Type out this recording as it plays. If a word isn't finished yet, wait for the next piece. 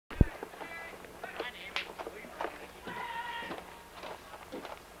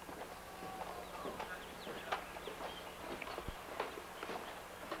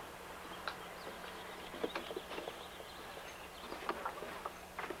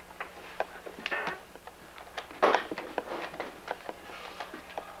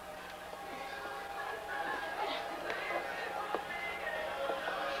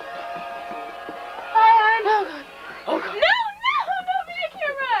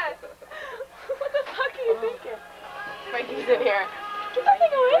He's in here. Get that thing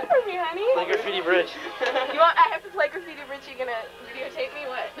away from me, honey. Play Graffiti Bridge. You want? I have to play Graffiti Bridge. You gonna videotape me?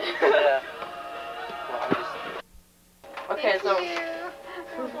 What? Yeah. Well, I'm just... Okay, so.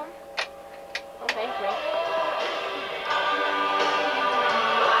 Oh, thank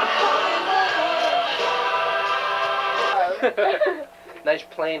you. Nice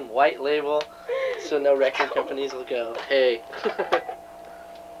plain white label, so no record companies will go, hey. Just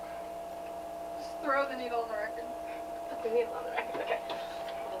throw the needle on the record. Put the needle on the record, okay.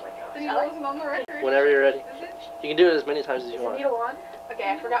 Oh my gosh. The needle isn't on the record. Whenever you're ready. Is it? You can do it as many times as you want. Is the needle on?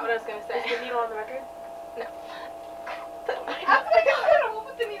 Okay, I forgot what I was gonna say. Is the needle on the record? No. Oh my god, I won't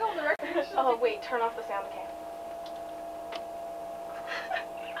put the needle on the record. Oh wait, turn off the sound, okay.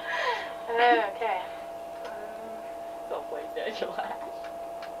 Okay. Don't wait, Daniel. Should I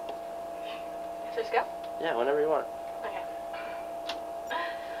just go? Yeah, whenever you want. Okay.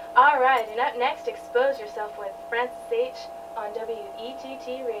 Alright, and up next, expose yourself with Francis H. on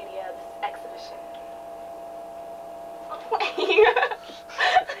WETT Radio. This is Exhibition.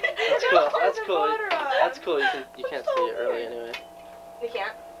 That's cool. That's cool. That's cool. You can't see it early anyway. You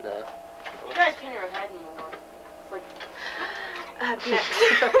can't? No. You guys turn your head more. It's like... Up next.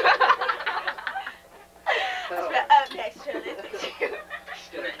 Up next, show this to you.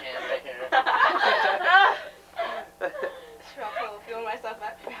 Just got a hand right here. Sure, I'll feel myself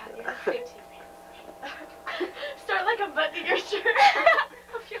up. You have 15 minutes. Start like unbuttoning your shirt.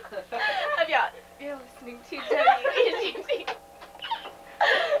 You're listening to WETT.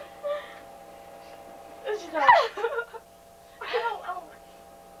 She's like, ow.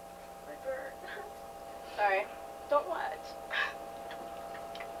 My bird. Sorry. Don't watch.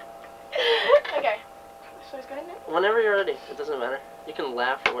 Okay. Should I just go ahead now? Whenever you're ready. It doesn't matter. You can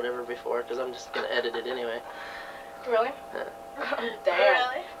laugh or whatever before, because I'm just going to edit it anyway. Really? Yeah. Damn.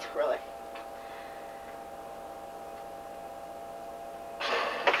 Really? Really?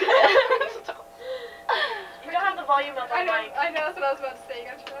 You don't have the volume up on mic. I know, that's what I was about to say. You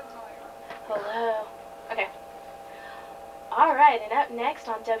gotta turn on the volume. Hello. Okay. Alright, and up next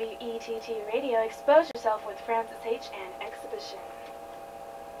on WETT Radio, expose yourself with Francis H. and Exhibition.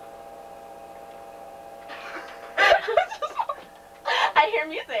 I hear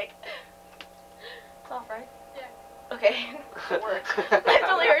music. It's off, right? Yeah. Okay. It works. I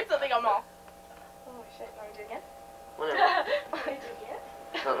totally heard something on all. Oh shit, want me to do it again? Whatever. Want me to do it again?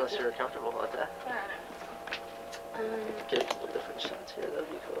 Not unless you're comfortable with that. I don't know. Get a couple different shots here. That'd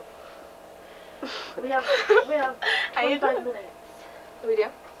be cool. We have How you 25 doing? minutes. What do we do?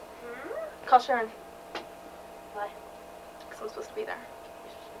 Hmm? Call Sharon. Why? Because I'm supposed to be there.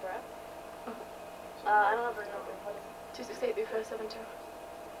 I don't have her number. What is it? 268-3472.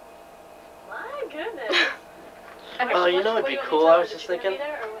 My goodness. Okay. Oh, you know what'd be cool? I was just thinking.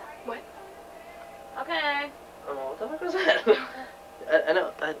 What? Okay. Oh, what the fuck was that? I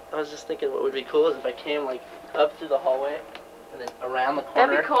know. I was just thinking what would be cool is if I came like up through the hallway and then around the corner.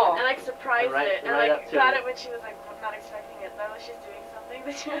 That'd be cool. And like surprised Right- it, and right like up to got it. it when she was like not expecting it. Though she's doing something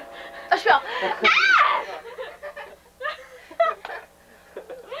that she. A spell.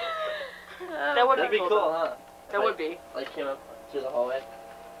 That would That'd be cool, huh? That would be. Like came up through the hallway.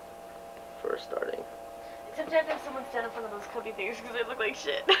 For starting. Except I have to have someone stand in front of those cubby things because they look like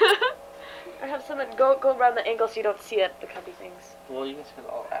shit. Or have someone go around the angle so you don't see it, the cubby things. Well, you can just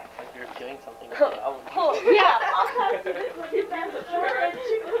all act like you're doing something. Oh, yeah. That'd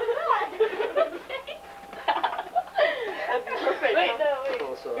be perfect. Wait, no, wait.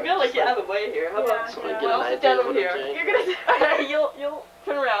 Cool, so You're gonna like get out of the way here. How about so I get well, an sit idea down of over what here. I'm doing. You're gonna you'll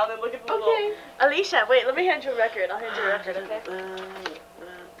turn around and look at the little. Alicia, wait, let me hand you a record. I'll hand you a record, okay?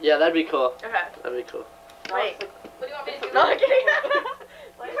 Yeah, that'd be cool. Okay. That'd be cool. Wait. What do you want me to do? No, I'm kidding.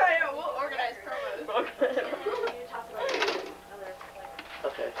 Yeah, we'll organize promos.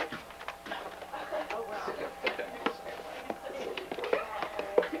 Okay. Oh, wow.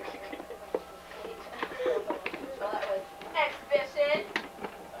 Exhibition.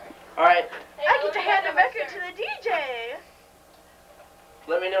 Alright, I get to hand a record to the DJ.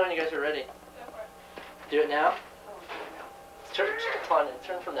 let me know when you guys are ready. Do it now? Turn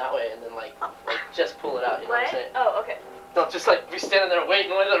from that way and then like just pull it out, you know what I'm saying? Oh, okay. Don't just like be standing there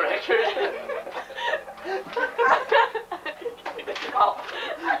waiting with the record.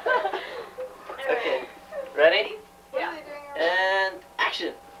 Okay, ready? What are they doing? And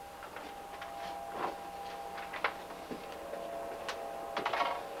action.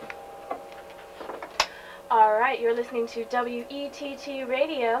 Alright, you're listening to WETT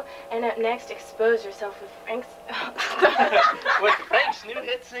Radio, and up next, expose yourself with Frank's. With Frank's new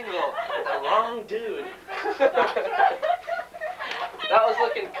hit single, The Wrong Dude. That was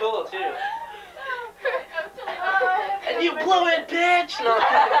looking cool too. And You blew it, bitch! No.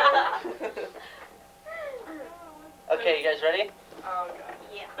 Okay, you guys ready? Oh god.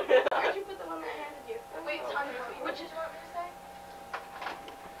 Yeah. Where'd you put the one that I handed you? Wait, it's on your feet. What did you want me to say?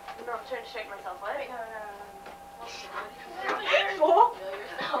 No, I'm trying to shake myself. What? Wait, no. Careful. Feel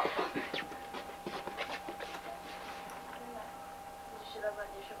yourself.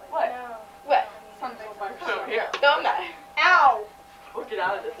 What? No. What? Something. Here. No, I'm not. Ow! We'll get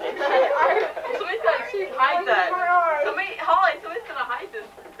out of this. Somebody's gotta hide that. Somebody's gonna hide this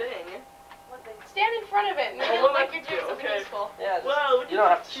thing. Stand in front of it and make it look like you're doing something useful. Yeah, just, Whoa, you don't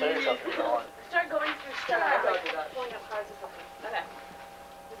have to show yourself if you don't want. Start going through stuff. Don't do that. Pulling up cards or something. Okay.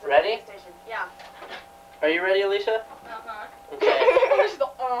 This is Ready? the station. Yeah. Are you ready, Alicia? Uh-huh. Okay. She's the,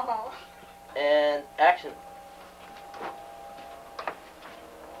 uh-huh. And action.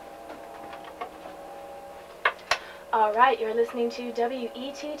 Alright, you're listening to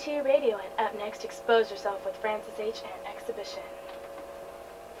WETT Radio, and up next, Expose Yourself with Francis H. and Exhibition.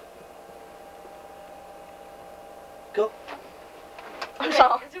 Go. No. Is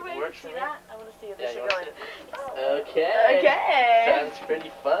there a way Works to for see me. that? I want to see it. Yeah, This you should want go to in. see it? Okay. Okay. Sounds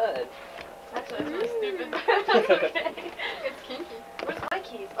pretty fun. Actually, it's really stupid. Okay. It's kinky. Where's my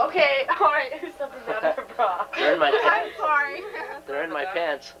keys? Okay, alright. Who's something down her bra? They're in my I'm pants. sorry. They're in my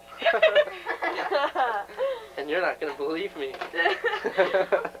pants. And you're not gonna believe me.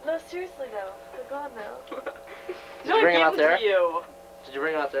 No, seriously though. They're gone now. Did you bring them out there? To you. Did you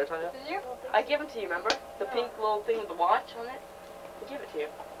bring them out there, Tanya? Did you? I gave them to you, remember? The pink little thing with the watch on it? I gave it to you.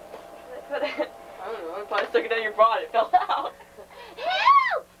 Where did I put it? I don't know. I probably stuck it down your bra and it fell out.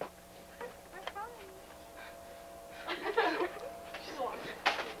 Help!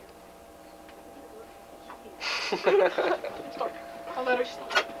 I'll let her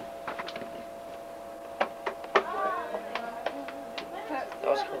sleep. That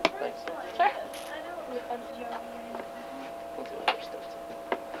was cool. Thanks. Sure. We'll do other stuff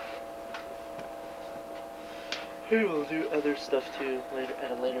too. We will do other stuff too later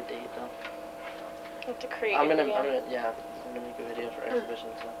at a later date though. You have to create I'm a gonna video. make a video for exhibition,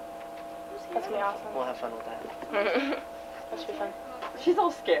 so That's gonna be awesome. we'll have fun with that. That should be fun. She's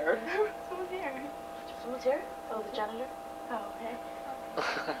all scared. Someone's here. Someone's here? Oh, the janitor? Oh, okay.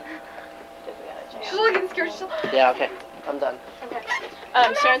 Guess we gotta check She's out. looking scared. She's Yeah, okay. I'm done.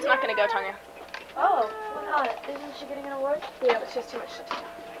 Sharon's not gonna go, Tanya. Oh, why not? Isn't she getting an award? Yeah, but she has too much shit to do.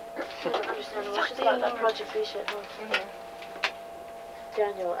 I don't understand. Well, she's got that Project B shit, huh? Mm-hmm.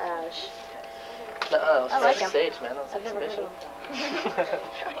 Daniel Ash. No, I like him. stage, man. That was I've never heard exhibition. of him.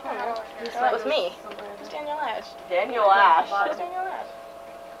 That was me. It's Daniel Ash. Daniel Ash. It's Daniel Ash.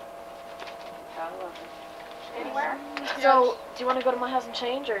 Anywhere? So, do you want to go to my house and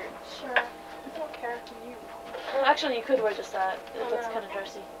change, or? Sure. I don't care. You. Well, actually, you could wear just that. That's kind of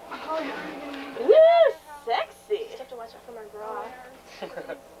dressy. Ooh, sexy. Just have to watch out for my bra.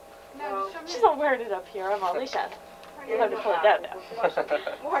 No, just shove She's all wearing it up here. I'm all Alicia. You'll have to pull it down now.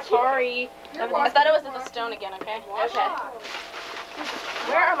 Sorry. You're I thought it was at the washing stone again, okay? Wash Okay. off.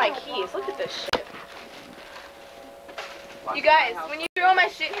 Where are my keys? Look at this shit. You guys, when you throw my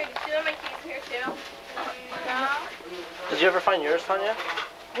shit here, did you throw my keys here too? No? Did you ever find yours, Tanya?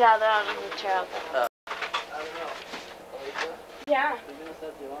 Yeah, they're out in the chair out there. I don't know. Yeah. Who's gonna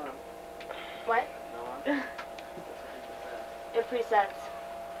set the alarm? What? No one? It presets.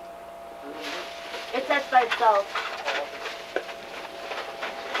 It sets by itself.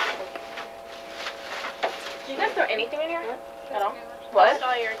 Did you guys throw anything in here? At all? What? Just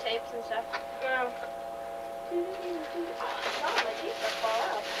all your tapes and stuff? No. My teeth are fall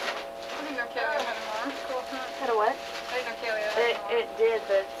out. I didn't know Kaylee had an alarm. Cool. Had a what? I didn't know Kaylee had an alarm. It did,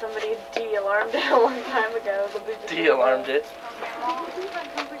 but somebody de-alarmed it a long time ago. The big De-alarmed it.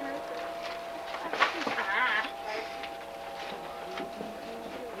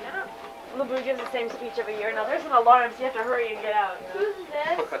 Labu gives the same speech every year. Now there's an alarm, so you have to hurry and get out. You know? Who's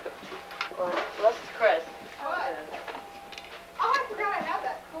this? Well, this is Chris. What? Oh, I forgot I had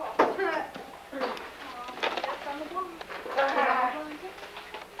that. Cool.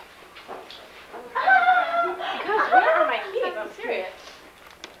 Guys, where are my keys? I'm serious.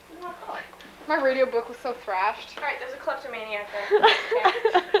 My radio book was so thrashed. Alright, there's a kleptomaniac there.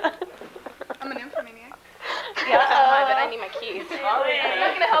 I'm an infomaniac. Yeah, that's not mine, but I need my keys. Oh, yeah. It's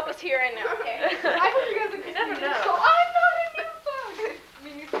not gonna help us here and now. Okay. I hope you guys are confused. know. So I'm not an info.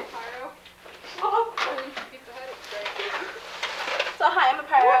 Me and you say pyro. Oh, Pizza Hut, it's great. So hi, I'm a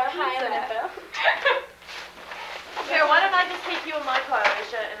pyro. Hi, I'm an info. Here, why don't I just take you in my car,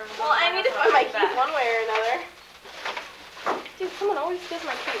 Alicia, and then Well, I need to find my keys back. one way or another. Dude, someone always steals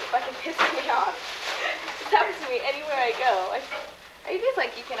my keys. It fucking pisses me off. This happens to me anywhere I go. Are you just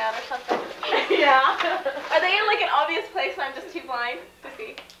like geeking out or something? Yeah. Are they in like an obvious place where I'm just too blind to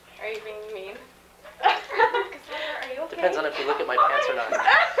see? Are you being mean? Cassandra, are you okay? Depends on if you look at my pants or not.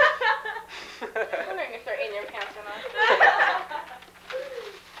 I'm wondering if they're in your pants or not.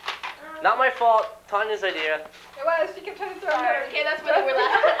 Not my fault. Tanya's idea. It was. She kept trying to throw them. Okay, that's when they were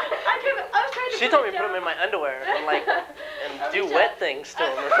laughing. I was trying to. She told me to put them in my underwear and like do wet things to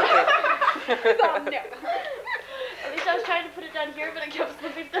them or something. Oh no. At least I was trying to put it down here, but it kept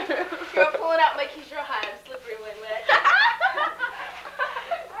slipping through. You're pulling out my keys real high. I'm slippery when wet.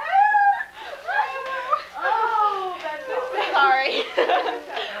 Oh, that's Sorry.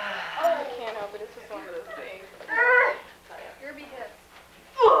 I can't help it. It's just one of those things. Your behest.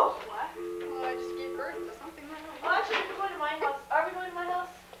 Oh, what? Oh, I just gave birth to something wrong. Oh, actually, we're going to my house. Are we going to my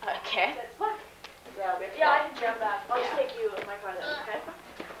house? Okay. What? Yeah, I can jump back. I'll just take you in my car then, okay?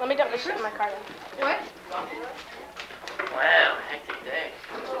 Let me dump the shit in my car then. What? Wow, hectic day.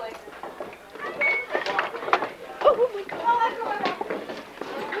 Oh my god.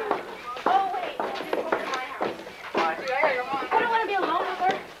 Oh, wait. She's going to my house. Why? Dude, I gotta go home. I don't want to be alone with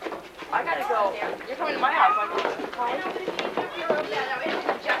her. I gotta go. You're coming to my house. I know, but if you leave your room, Yeah, that way I can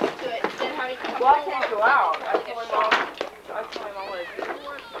adjust to it. Then how you come Well, I home. can't go out. I told my mom. I told my mom what to do.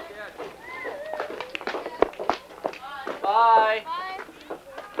 Bye.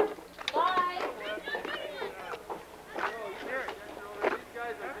 Bye.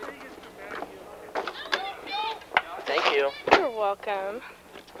 Thank you. You're welcome.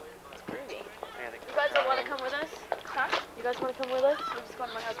 It's groovy. You guys don't want to come with us? Huh? You guys want to come with us? We're just going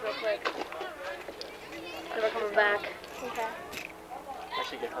to my house real quick. Then we're coming back. Okay. I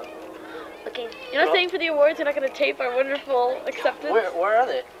should get home. Okay. You're not staying for the awards. You're not going to tape our wonderful acceptance. Where are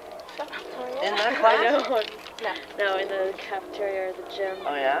they? In that class? I know. No, in the cafeteria or the gym.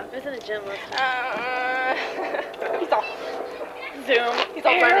 Oh yeah? I was in the gym last night. He's all Zoom. He's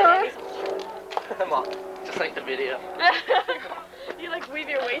all running. I'm all just like the video. You like weave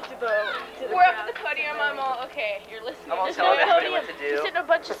your way to the We're up crowd. at the podium. I'm all okay. You're listening. I'm all Just telling go to the everybody what to podium. You do. sit in a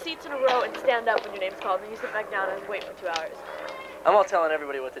bunch of seats in a row and stand up when your name's called, and you sit back down and wait for 2 hours. I'm all telling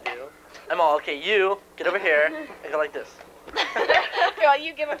everybody what to do. I'm all, okay, you, get over here, and go like this. Okay, well,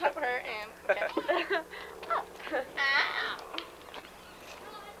 you give on top of her and. Okay.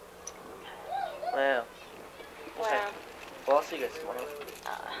 Wow. Wow. Well, I'll see you guys tomorrow.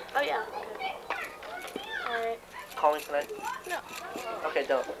 Oh yeah. Okay. Alright. Call me tonight? No. Okay,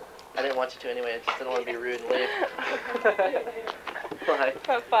 don't. I didn't want you to anyway. I just didn't want to be rude and leave. Bye.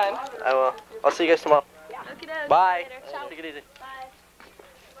 Have fun. I will. I'll see you guys tomorrow. Okey-doke. Bye. Later. Ciao. Take it easy.